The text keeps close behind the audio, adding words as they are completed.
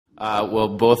Well,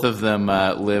 both of them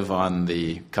live on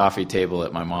the coffee table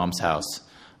at my mom's house.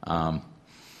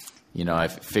 I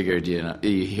figured, you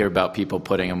hear about people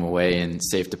putting them away in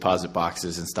safe deposit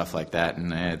boxes and stuff like that,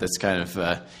 and that's kind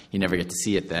of, you never get to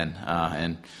see it then.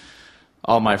 And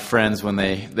all my friends, when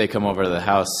they come over to the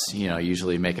house,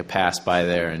 usually make a pass by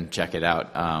there and check it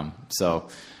out. So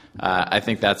I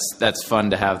think that's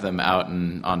fun to have them out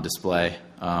and on display.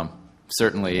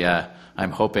 Certainly,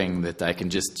 I'm hoping that I can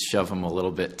just shove them a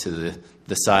little bit to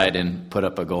the side and put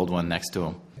up a gold one next to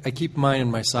them. I keep mine in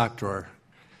my sock drawer,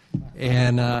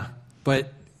 and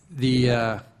but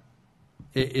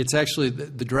it's actually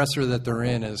the dresser that they're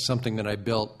in is something that I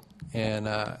built, and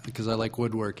because I like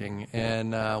woodworking,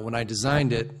 and when I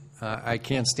designed it, I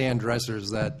can't stand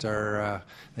dressers that are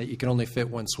that you can only fit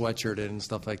one sweatshirt in and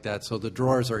stuff like that. So the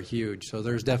drawers are huge. So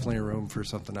there's definitely room for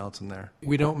something else in there.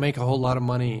 We don't make a whole lot of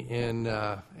money in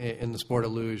the sport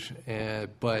of luge,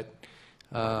 but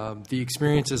the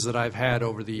experiences that I've had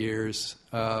over the years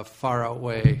far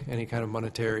outweigh any kind of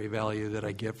monetary value that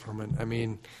I get from it. I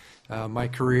mean, my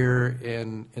career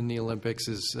in the Olympics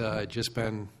has just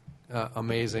been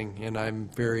amazing, and I'm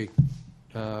very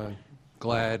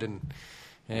glad and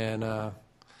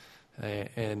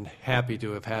happy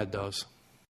to have had those.